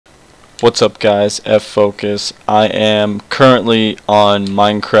What's up, guys? F Focus. I am currently on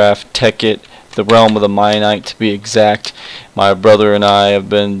Minecraft Tekkit, the realm of the Mianite to be exact. My brother and I have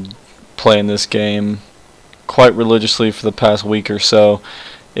been playing this game quite religiously for the past week or so.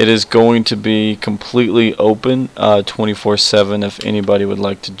 It is going to be completely open 24/7 if anybody would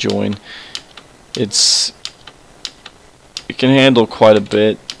like to join. It can handle quite a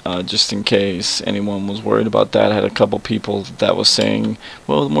bit. Just in case anyone was worried about that. I had a couple people that was saying,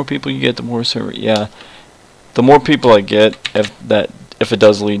 well, the more people you get, the more server. Yeah, the more people I get, if it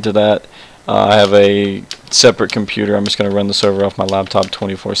does lead to that, I have a separate computer. I'm just going to run the server off my laptop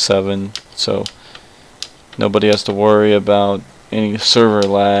 24/7, so nobody has to worry about any server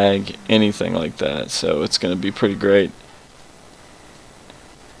lag, anything like that. So it's going to be pretty great.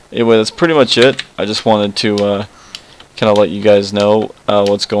 Anyway, that's pretty much it. I just wanted to kind of let you guys know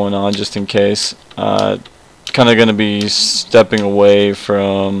what's going on, just in case. Kind of going to be stepping away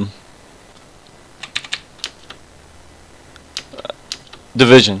from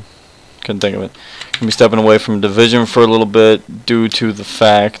Division. Couldn't think of it. Going to be stepping away from Division for a little bit due to the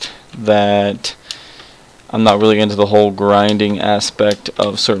fact that I'm not really into the whole grinding aspect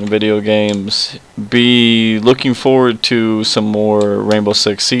of certain video games. Be looking forward to some more Rainbow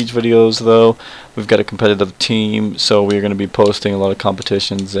Six Siege videos, though. We've got a competitive team, so we're going to be posting a lot of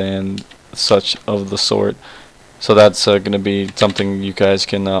competitions and such of the sort. So that's going to be something you guys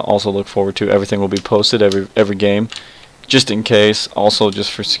can also look forward to. Everything will be posted, every game, just in case. Also,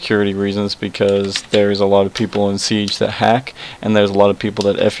 just for security reasons, because there's a lot of people in Siege that hack, and there's a lot of people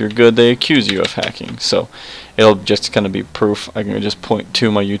that, if you're good, they accuse you of hacking. So it'll just kind of be proof. I can just point to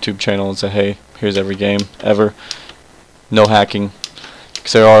my YouTube channel and say, hey, here's every game ever, no hacking.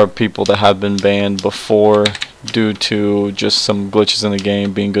 Because there are people that have been banned before due to just some glitches in the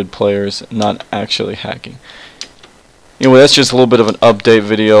game, being good players, not actually hacking. Anyway, that's just a little bit of an update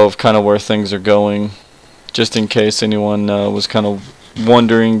video of kind of where things are going, just in case anyone was kind of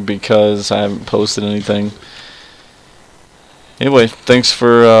wondering, because I haven't posted anything. Anyway, thanks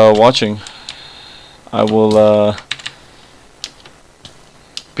for watching. I will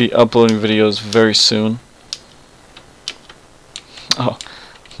be uploading videos very soon. Oh,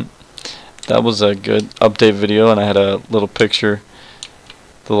 that was a good update video, and I had a little picture,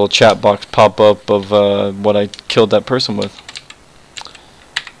 the little chat box pop up of what I killed that person with.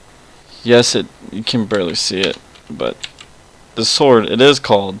 Yes, you can barely see it, but the sword, it is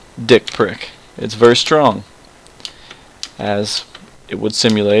called Dick Prick. It's very strong, as it would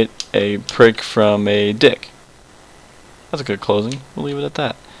simulate a prick from a dick. That's a good closing. We'll leave it at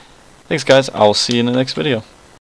that. Thanks, guys. I'll see you in the next video.